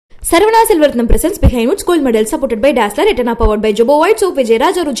Saravana Silvertham presents Behindwoods gold medal supported by Dazzler, Etana powered by Jobo White Soap, Vijay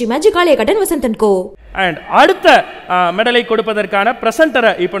Raja Ruchi Magic Aliyakatan Vasanth & Co. And அடுத்த மெடலை கொடுப்பதற்கான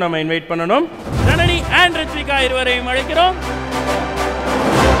பிரசன்டரை இப்போ நம்ம invite பண்ணனும். Janani and Riythvika இருவரையும் அழைக்கிறோம்.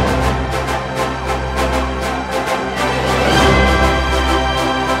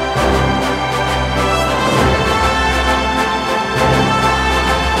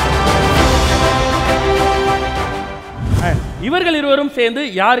 இவர்கள் இருவரும் சேர்ந்து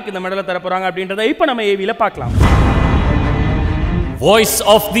யாருக்கு இந்த மெடலை தர போறாங்க அப்படின்றதை இப்போ நம்ம ஏவில பார்க்கலாம். Voice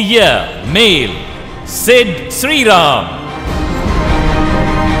of the Year Male Sid Sriram.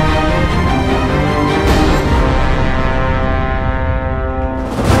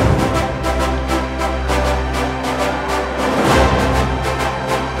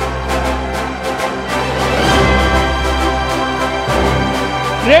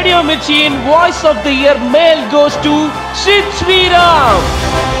 Radio Machine Voice of the Year Male goes to Sid Sriram.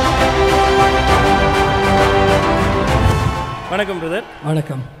 வணக்கம் பிரதர்.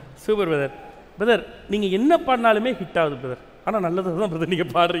 வணக்கம். Super brother. பிரதர் நீங்க என்ன பாடினாலுமே ஹிட் ஆகுது பிரதர். ஆனா நல்லது தான் பிரதர் நீங்க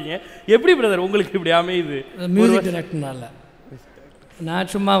பாடுறீங்க. எப்படி பிரதர் உங்களுக்கு இப்படி அமையுது? மியூசிக் டைரக்டர்னால.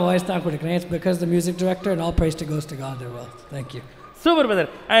 நான் சும்மா வாய்ஸ் தான் கொடுக்கிறேன். It's because the music director and all praise goes to God as well. Thank you. Super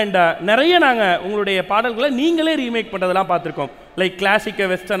brother. And நிறைய நாங்கள் உங்களுடைய பாடல்களை நீங்களே ரீமேக் பண்ணுறதெல்லாம் பார்த்துருக்கோம். லைக் கிளாசிக்கை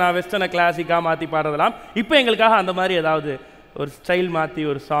வெஸ்டர்னை கிளாசிக்காக மாற்றி பாடுறதெல்லாம். இப்போ எங்களுக்காக அந்த மாதிரி ஏதாவது ஒரு ஸ்டைல் மாற்றி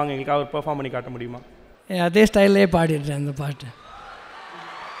ஒரு சாங் எங்களுக்காக ஒரு பெர்ஃபார்ம் பண்ணி காட்ட முடியுமா? அதே ஸ்டைல்லே பாடிடுறேன் அந்த பாட்டு.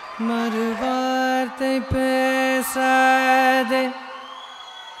 மறுவார்த்தை பேசாதே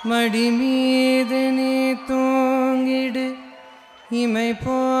மடி மீது நீ தூங்கிடு இமை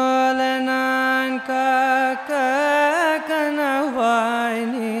போல நான் காக்க கனவாய்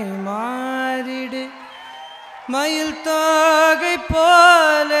நீ மாறிடு மயில் தோகை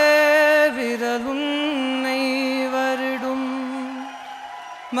போல விரலுன்னை வருடும்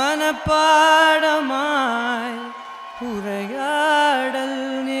மனப்பாடமாய் உரையாடல்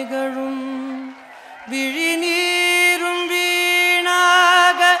நிகழும் விழிநீரும்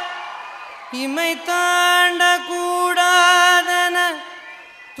வீணாக இமை தாண்ட கூடாதன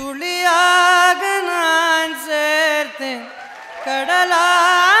துளியாக நான் சேர்த்தேன்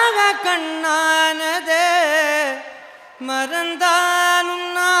கடலாக கண்ணானதே மறந்தாலும்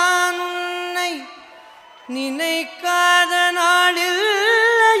நான் உன்னை நினைக்காத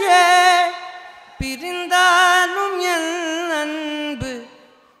நாளில்லையே பிரிந்தாலும் என் அன்பு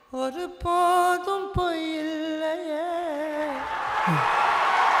ஒரு போதும் பொய்யில்லையே.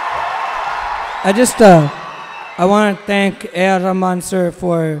 I want to thank A R Rahman sir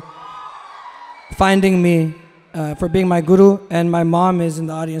for finding me, for being my guru, and my mom is in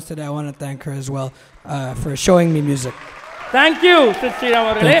the audience today. I want to thank her as well for showing me music. Thank you, Sid Sriram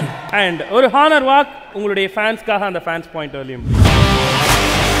அவர்களே. And ஒரு honour walk உங்களுடைய ஃபேன்ஸ்க்காக அந்த fans point வரலையும்.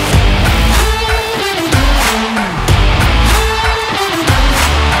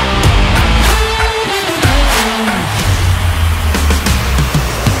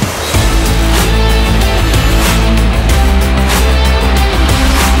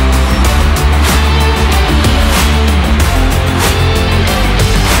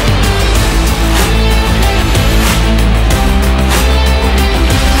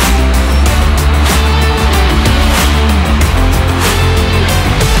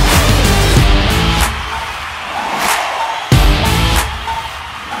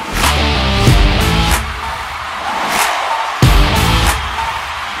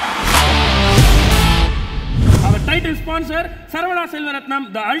 Sponsor Saravana Silvertham,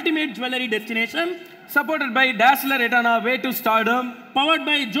 the ultimate jewelry destination, supported by Dazzler, Etana Way to Stardom, powered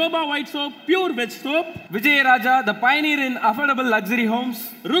by Jobo White Soap, pure veg soap, Vijay Raja, the pioneer in affordable luxury homes,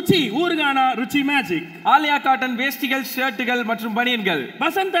 Ruchi Urgana Ruchi Magic, Alia Cotton Vestigal, Shirtigal, மற்றும் பனியன்கள்,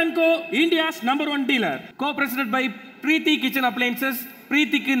 Vasanth & Co, India's #1 dealer, co-presented by Preeti Kitchen Appliances,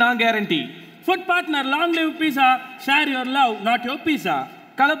 Preethiku non guarantee, food partner Long Live Pizza, share your love, not your pizza.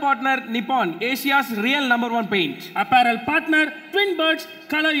 Color partner Nippon, Asia's real #1 paint. Apparel partner Twin Birds,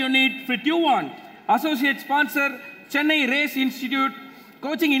 color you need, fit you want. Associate sponsor Chennai Race Institute,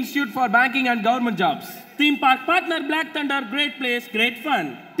 Coaching Institute for Banking and Government Jobs. Theme park partner Black Thunder, great place, great fun.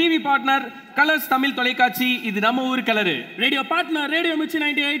 TV partner Colors Tamil Tolekachi, idu நம்ம ஊர் colour. Radio partner Radio Michi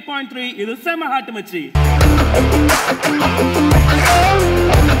 98.3, idu Sema Hot Michi.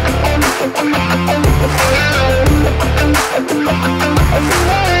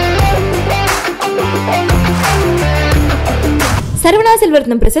 Saravana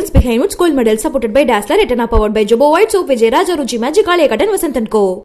Silvertham presents Behindwoods gold medal supported by Dazzler, Etana powered by Jobo White Soap, Vijay Raja Ruchi Magic Aliyakatan Vasanth & Co.